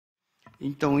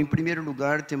Então, em primeiro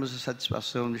lugar, temos a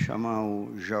satisfação de chamar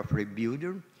o Geoffrey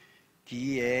Bilder,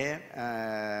 que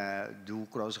é do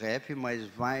Crossref, mas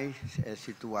vai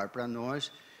situar para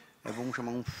nós, vamos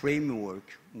chamar um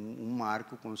framework, um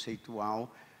marco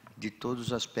conceitual de todos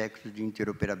os aspectos de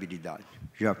interoperabilidade.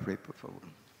 Geoffrey, por favor.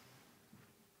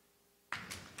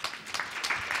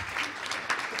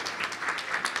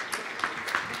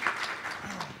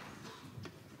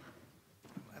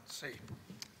 Let's see.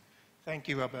 Thank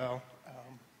you, Abel.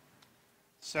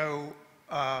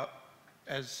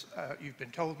 As you've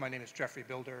been told, my name is Geoffrey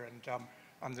Bilder, and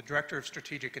I'm the Director of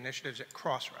Strategic Initiatives at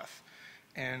Crossref.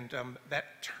 And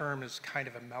that term is kind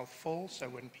of a mouthful, so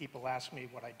when people ask me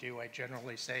what I do, I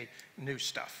generally say new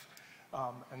stuff.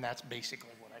 And that's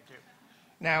basically what I do.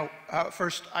 Now,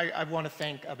 first, I want to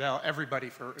thank everybody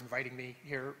for inviting me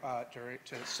here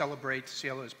to celebrate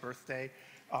SciELO's birthday.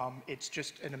 It's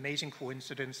just an amazing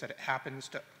coincidence that it happens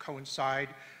to coincide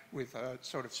with a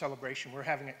sort of celebration we're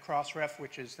having at Crossref,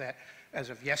 which is that as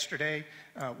of yesterday,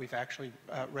 we've actually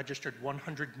registered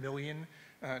 100 million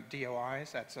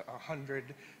DOIs. That's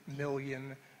 100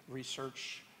 million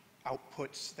research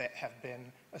outputs that have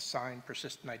been assigned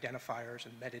persistent identifiers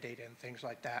and metadata and things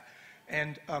like that.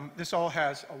 And this all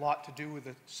has a lot to do with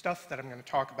the stuff that I'm going to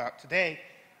talk about today,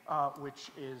 which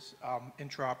is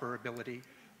interoperability,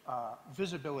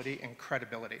 visibility, and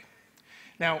credibility.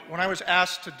 Now, when I was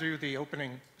asked to do the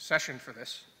opening session for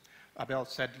this, Abel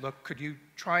said, look, could you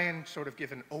try and sort of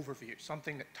give an overview,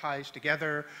 something that ties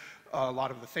together a lot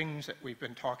of the things that we've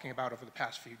been talking about over the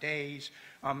past few days,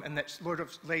 and that sort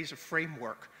of lays a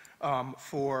framework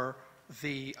for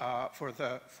the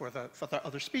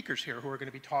other speakers here who are going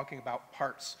to be talking about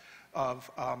parts of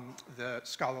the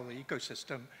scholarly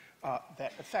ecosystem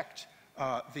that affect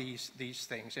these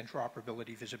things,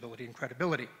 interoperability, visibility, and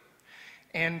credibility.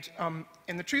 And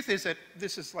the truth is that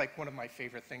this is like one of my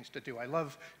favorite things to do.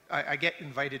 I get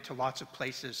invited to lots of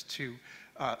places to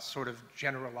sort of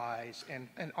generalize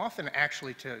and often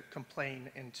actually to complain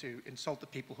and to insult the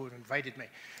people who have invited me.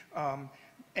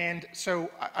 And so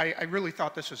I really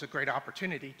thought this was a great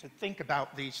opportunity to think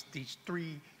about these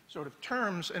three sort of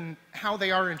terms and how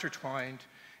they are intertwined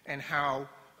and how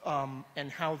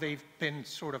they've been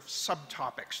sort of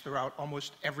subtopics throughout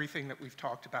almost everything that we've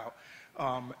talked about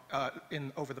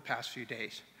over the past few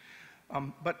days.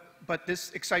 But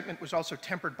this excitement was also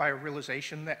tempered by a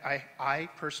realization that I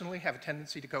personally have a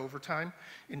tendency to go over time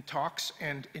in talks,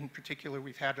 and in particular,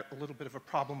 we've had a little bit of a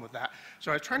problem with that.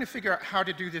 So I was trying to figure out how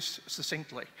to do this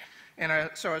succinctly. And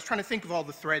so I was trying to think of all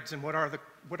the threads and what are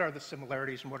the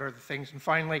similarities and what are the things. And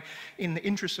finally, in the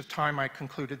interest of time, I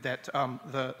concluded that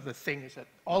the thing is that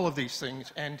all of these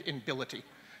things end in ability,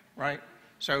 right?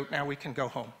 So now we can go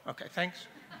home. Okay, thanks.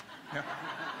 Yeah.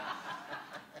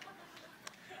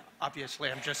 Obviously,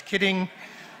 I'm just kidding.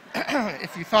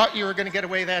 If you thought you were going to get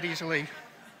away that easily,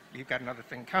 you've got another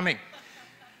thing coming.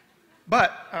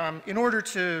 But in order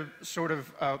to sort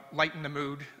of lighten the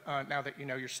mood, now that you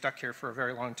know you're stuck here for a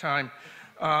very long time,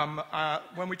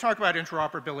 when we talk about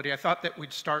interoperability, I thought that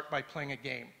we'd start by playing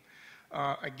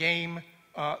a game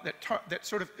that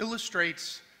sort of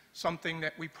illustrates something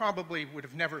that we probably would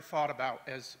have never thought about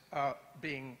as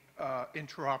being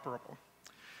interoperable.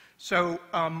 So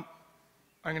I'm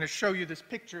going to show you this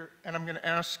picture, and I'm going to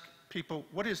ask people,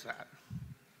 what is that?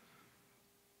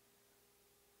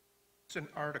 It's an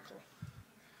article.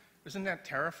 Isn't that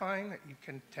terrifying that you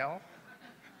can tell?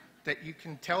 That you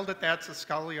can tell that that's a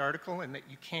scholarly article and that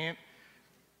you can't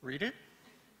read it?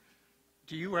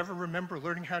 Do you ever remember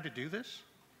learning how to do this?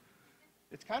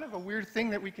 It's kind of a weird thing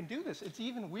that we can do this. It's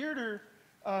even weirder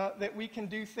that we can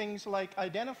do things like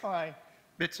identify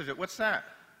bits of it. What's that?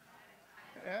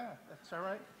 Yeah, that's all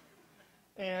right.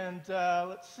 And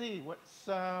let's see,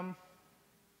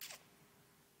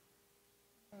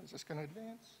 is this going to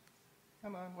advance?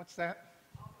 Come on, what's that?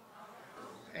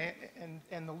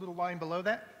 And the little line below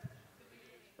that?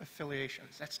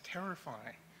 Affiliations. That's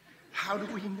terrifying. How do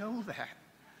we know that?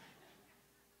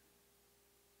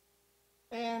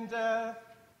 And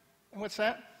what's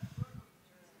that?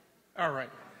 All right.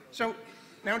 So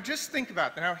now just think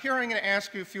about that. Now here I'm going to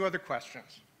ask you a few other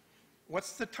questions.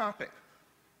 What's the topic?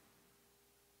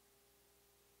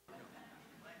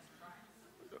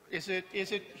 Is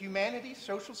it humanities,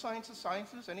 social sciences,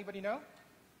 sciences? Anybody know?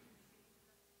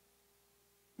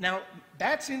 Now,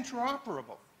 that's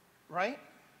interoperable, right?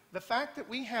 The fact that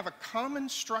we have a common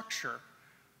structure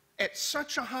at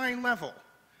such a high level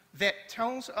that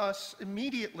tells us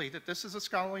immediately that this is a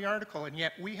scholarly article, and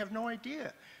yet we have no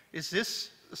idea. Is this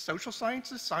the social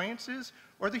sciences, sciences,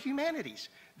 or the humanities?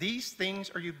 These things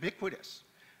are ubiquitous.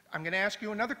 I'm going to ask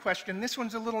you another question. This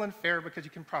one's a little unfair because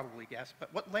you can probably guess,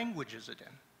 but what language is it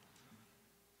in?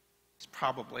 It's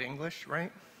probably English,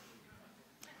 right?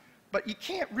 But you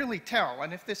can't really tell,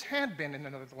 and if this had been in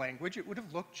another language, it would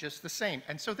have looked just the same.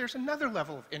 And so there's another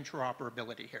level of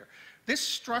interoperability here. This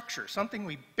structure, something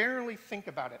we barely think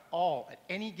about at all at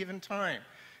any given time,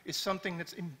 is something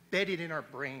that's embedded in our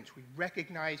brains. We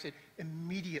recognize it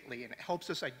immediately, and it helps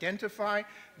us identify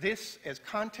this as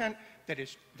content that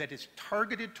is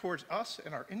targeted towards us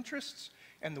and our interests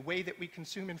and the way that we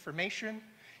consume information.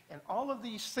 And all of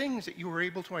these things that you were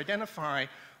able to identify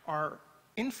are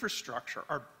infrastructure,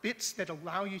 are bits that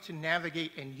allow you to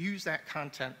navigate and use that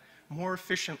content more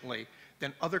efficiently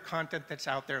than other content that's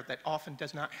out there that often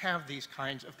does not have these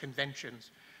kinds of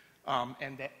conventions.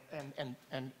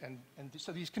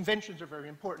 So these conventions are very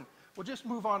important. We'll just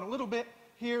move on a little bit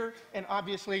here, and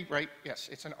obviously, right, yes,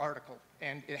 it's an article,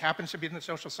 and it happens to be in the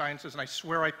social sciences, and I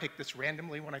swear I picked this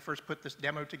randomly when I first put this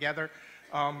demo together,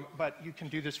 but you can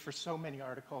do this for so many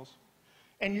articles.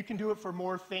 And you can do it for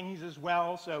more things as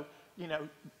well, so, you know,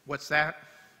 what's that?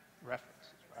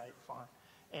 References, right, fine.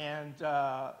 And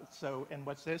and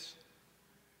what's this?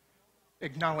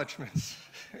 Acknowledgements.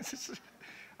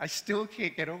 I still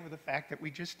can't get over the fact that we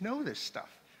just know this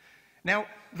stuff. Now,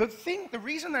 the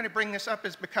reason that I bring this up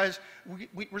is because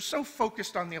we're so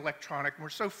focused on the electronic, we're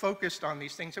so focused on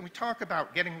these things, and we talk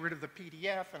about getting rid of the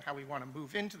PDF and how we want to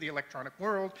move into the electronic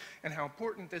world and how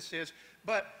important this is,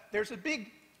 but there's a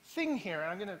big thing here,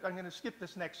 and I'm going to skip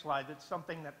this next slide. It's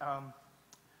something that,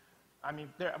 I mean,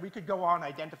 we could go on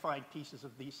identifying pieces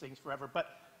of these things forever, but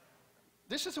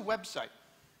this is a website.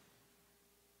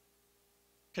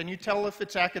 Can you tell if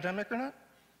it's academic or not?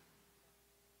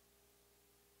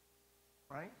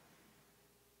 Right?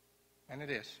 And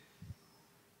it is.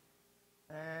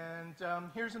 And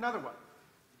here's another one.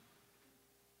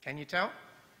 Can you tell?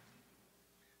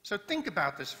 So think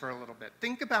about this for a little bit.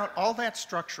 Think about all that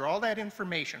structure, all that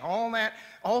information, all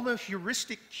the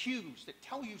heuristic cues that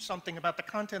tell you something about the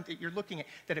content that you're looking at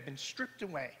that have been stripped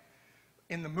away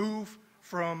in the move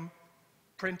from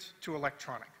print to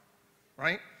electronic,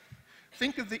 right?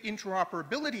 Think of the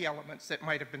interoperability elements that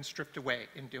might have been stripped away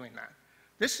in doing that.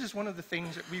 This is one of the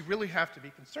things that we really have to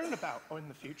be concerned about in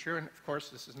the future, and of course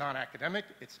this is not academic,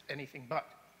 it's anything but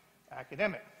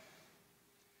academic.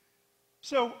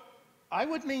 So I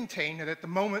would maintain that at the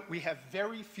moment we have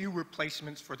very few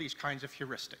replacements for these kinds of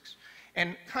heuristics.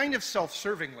 And kind of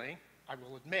self-servingly, I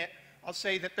will admit, I'll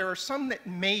say that there are some that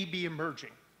may be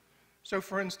emerging. So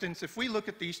for instance, if we look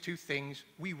at these two things,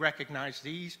 we recognize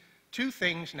these two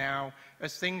things now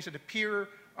as things that appear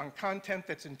on content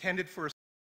that's intended for a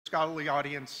scholarly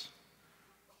audience,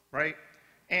 right?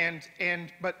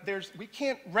 But we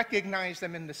can't recognize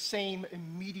them in the same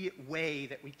immediate way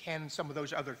that we can some of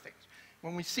those other things.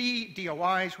 When we see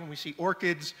DOIs, when we see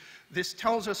ORCIDs, this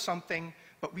tells us something,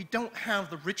 but we don't have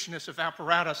the richness of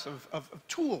apparatus of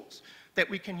tools that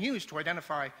we can use to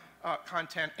identify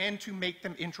content and to make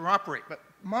them interoperate. But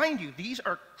mind you, these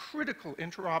are critical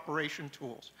interoperation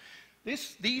tools.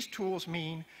 These tools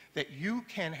mean that you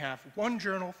can have one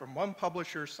journal from one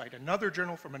publisher cite another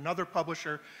journal from another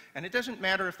publisher, and it doesn't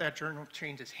matter if that journal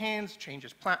changes hands,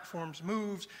 changes platforms,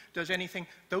 moves, does anything.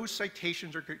 Those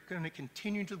citations are going to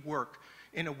continue to work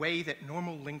in a way that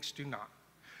normal links do not.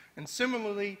 And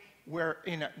similarly, we're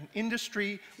in an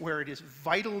industry where it is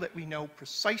vital that we know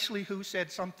precisely who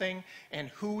said something and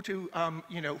who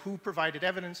provided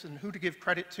evidence and who to give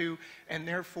credit to, and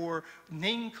therefore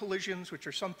name collisions, which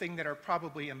are something that are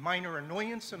probably a minor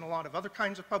annoyance in a lot of other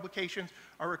kinds of publications,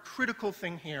 are a critical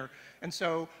thing here. And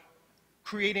so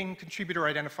creating contributor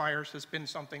identifiers has been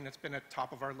something that's been at the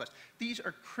top of our list. These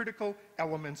are critical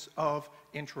elements of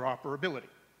interoperability.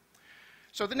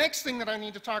 So the next thing that I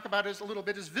need to talk about is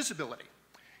visibility.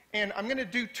 And I'm going to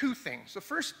do two things. The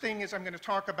first thing is I'm going to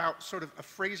talk about sort of a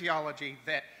phraseology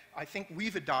that I think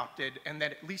we've adopted and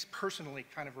that at least personally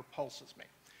kind of repulses me.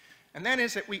 And that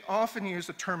is that we often use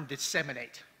the term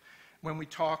disseminate when we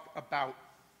talk about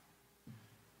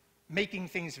making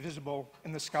things visible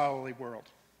in the scholarly world.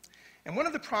 And one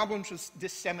of the problems with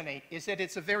disseminate is that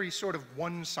it's a very sort of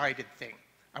one-sided thing.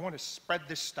 I want to spread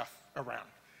this stuff around.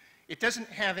 It doesn't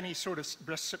have any sort of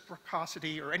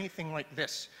reciprocity or anything like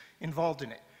this involved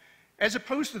in it. As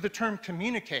opposed to the term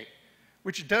communicate,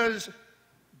 which does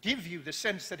give you the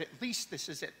sense that at least this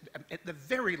is at the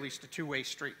very least a two-way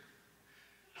street.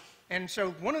 And so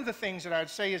one of the things that I'd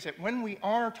say is that when we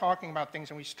are talking about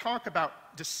things and we talk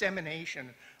about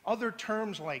dissemination, other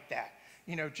terms like that,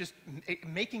 you know, just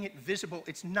making it visible,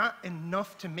 it's not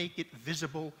enough to make it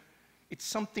visible It's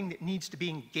something that needs to be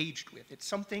engaged with. It's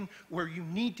something where you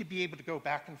need to be able to go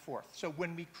back and forth. So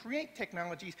when we create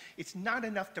technologies, it's not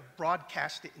enough to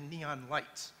broadcast it in neon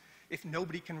lights. If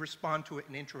nobody can respond to it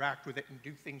and interact with it and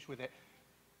do things with it,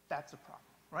 that's a problem,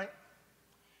 right?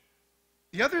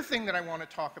 The other thing that I want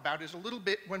to talk about is a little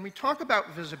bit, when we talk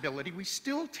about visibility, we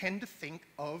still tend to think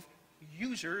of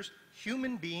users,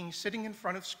 human beings sitting in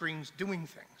front of screens doing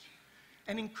things.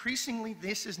 And increasingly,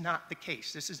 this is not the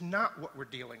case. This is not what we're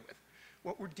dealing with.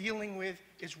 What we're dealing with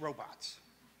is robots.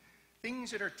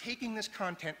 Things that are taking this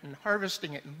content and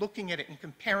harvesting it and looking at it and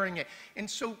comparing it. And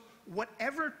so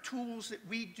whatever tools that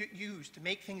we use to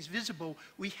make things visible,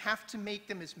 we have to make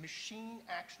them as machine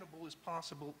actionable as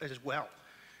possible as well.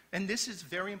 And this is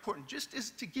very important, just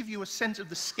as to give you a sense of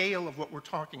the scale of what we're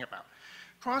talking about.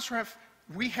 Crossref,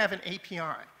 we have an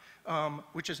API,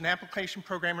 which is an application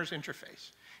programmer's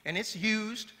interface. And it's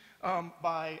used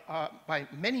by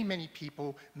many, many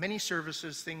people, many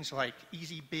services, things like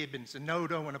EasyBib and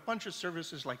Zenodo, and a bunch of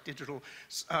services like digital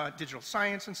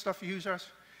science and stuff use us.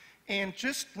 And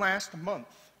just last month,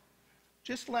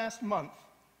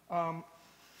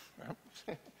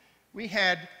 we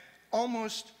had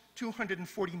almost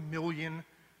 240 million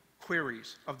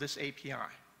queries of this API.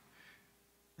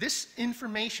 This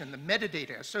information, the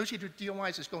metadata associated with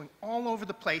DOIs, is going all over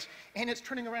the place, and it's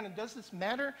turning around. And does this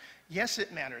matter? Yes,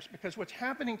 it matters, because what's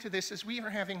happening to this is we are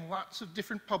having lots of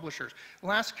different publishers.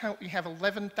 Last count, we have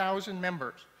 11,000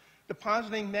 members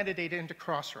depositing metadata into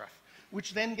Crossref,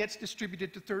 which then gets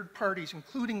distributed to third parties,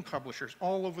 including publishers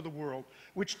all over the world,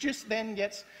 which just then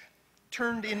gets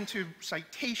turned into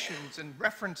citations and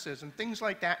references and things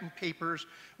like that in papers,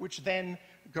 which then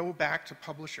go back to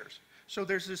publishers. So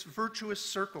there's this virtuous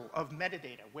circle of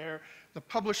metadata where the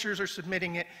publishers are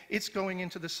submitting it, it's going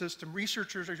into the system,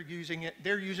 researchers are using it,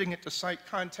 they're using it to cite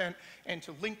content and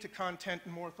to link to content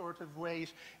in more authoritative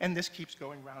ways, and this keeps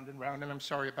going round and round, and I'm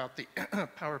sorry about the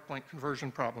PowerPoint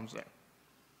conversion problems there.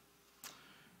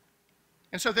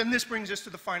 And so then this brings us to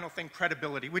the final thing,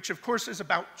 credibility, which of course is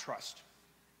about trust.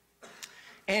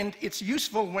 And it's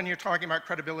useful when you're talking about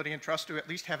credibility and trust to at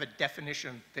least have a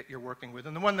definition that you're working with.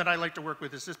 And the one that I like to work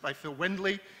with is this by Phil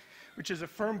Wendley, which is a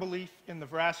firm belief in the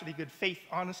veracity, good faith,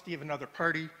 honesty of another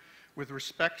party with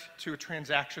respect to a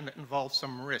transaction that involves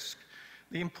some risk.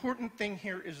 The important thing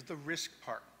here is the risk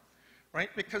part,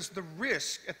 right? Because the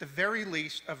risk, at the very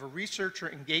least, of a researcher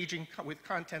engaging with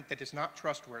content that is not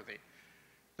trustworthy,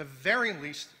 the very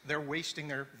least, they're wasting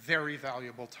their very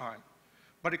valuable time.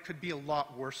 But it could be a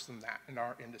lot worse than that in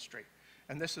our industry.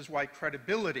 And this is why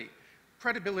credibility,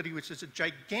 which is a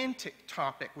gigantic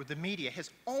topic with the media,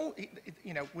 has all,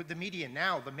 you know, with the media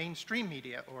now, the mainstream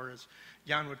media, or as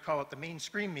Jan would call it, the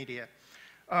mainstream media,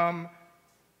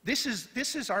 this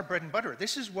is our bread and butter.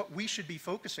 This is what we should be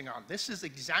focusing on. This is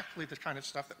exactly the kind of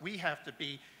stuff that we have to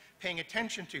be paying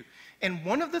attention to. And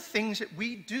one of the things that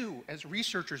we do as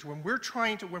researchers when we're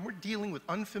dealing with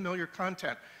unfamiliar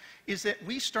content is that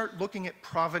we start looking at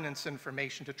provenance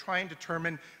information to try and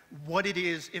determine what it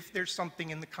is, if there's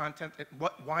something in the content,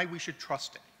 why we should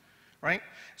trust it, right?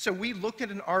 So we look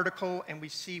at an article and we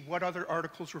see what other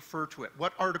articles refer to it.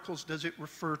 What articles does it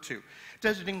refer to?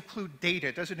 Does it include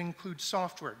data? Does it include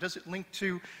software? Does it link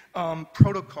to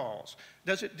protocols?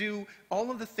 Does it do all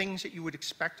of the things that you would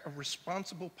expect a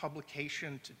responsible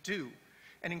publication to do?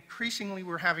 And increasingly,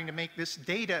 we're having to make this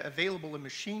data available in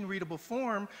machine-readable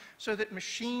form so that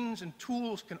machines and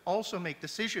tools can also make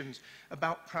decisions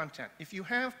about content. If you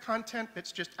have content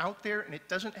that's just out there and it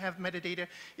doesn't have metadata,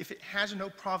 if it has no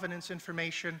provenance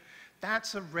information,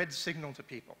 that's a red signal to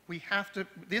people. We have to,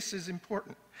 this is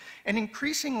important. And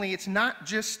increasingly, it's not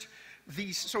just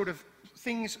these sort of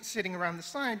things sitting around the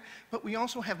side, but we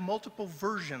also have multiple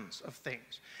versions of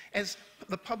things. As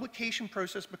the publication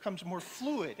process becomes more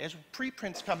fluid, as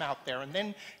preprints come out there and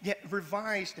then get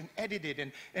revised and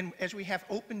edited, and as we have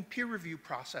open peer review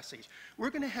processes, we're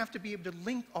going to have to be able to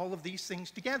link all of these things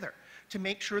together to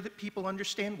make sure that people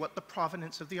understand what the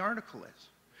provenance of the article is.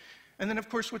 And then, of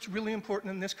course, what's really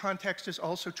important in this context is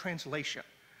also translation,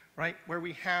 right? Where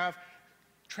we have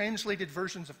translated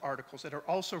versions of articles that are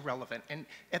also relevant. And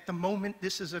at the moment,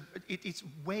 it's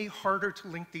way harder to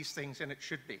link these things than it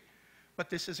should be. But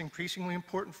this is increasingly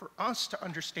important for us to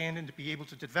understand and to be able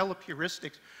to develop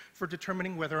heuristics for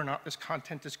determining whether or not this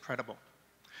content is credible.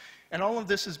 And all of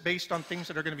this is based on things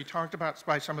that are going to be talked about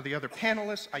by some of the other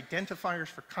panelists, identifiers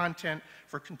for content,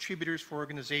 for contributors, for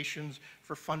organizations,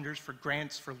 for funders, for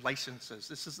grants, for licenses.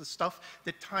 This is the stuff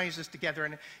that ties us together.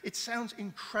 And it sounds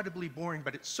incredibly boring,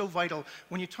 but it's so vital.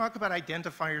 When you talk about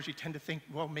identifiers, you tend to think,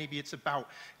 well, maybe it's about,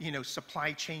 you know,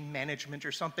 supply chain management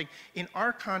or something. In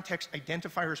our context,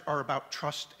 identifiers are about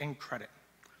trust and credit.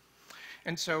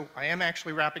 And so I am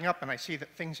actually wrapping up, and I see that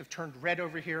things have turned red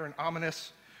over here and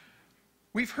ominous.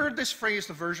 We've heard this phrase,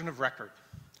 the version of record.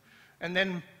 And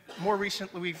then more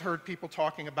recently, we've heard people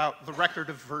talking about the record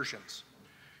of versions.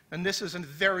 And this is a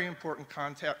very important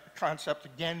concept,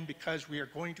 again, because we are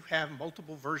going to have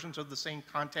multiple versions of the same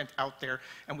content out there,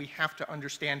 and we have to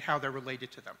understand how they're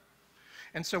related to them.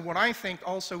 And so what I think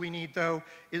also we need, though,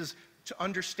 is to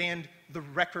understand the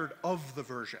record of the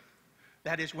version.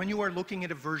 That is, when you are looking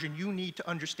at a version, you need to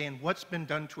understand what's been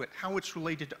done to it, how it's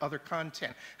related to other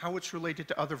content, how it's related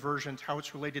to other versions, how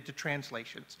it's related to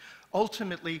translations.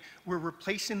 Ultimately, we're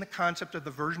replacing the concept of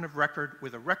the version of record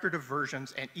with a record of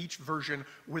versions, and each version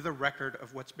with a record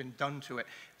of what's been done to it.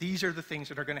 These are the things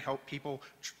that are going to help people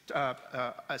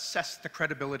assess the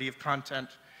credibility of content.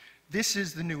 This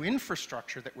is the new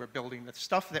infrastructure that we're building. The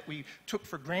stuff that we took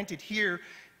for granted here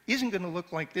isn't going to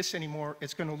look like this anymore.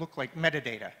 It's going to look like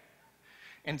metadata.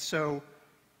 And so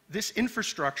this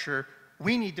infrastructure,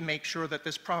 we need to make sure that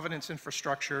this provenance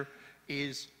infrastructure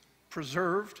is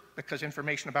preserved, because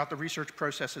information about the research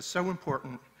process is so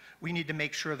important. We need to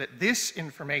make sure that this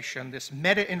information, this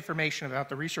meta information about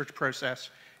the research process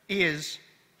is,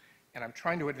 and I'm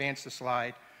trying to advance the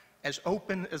slide, as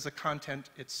open as the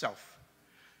content itself.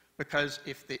 Because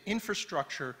if the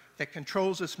infrastructure that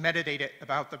controls this metadata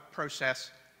about the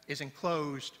process is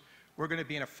enclosed, we're going to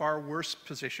be in a far worse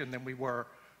position than we were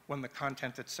when the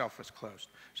content itself was closed.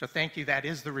 So thank you. That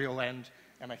is the real end.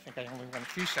 And I think I only went a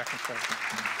few seconds over.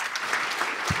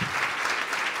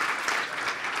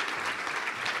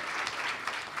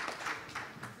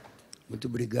 Muito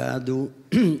obrigado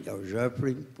ao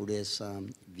Geoffrey por essa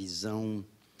visão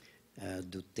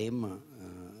do tema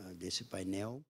desse painel.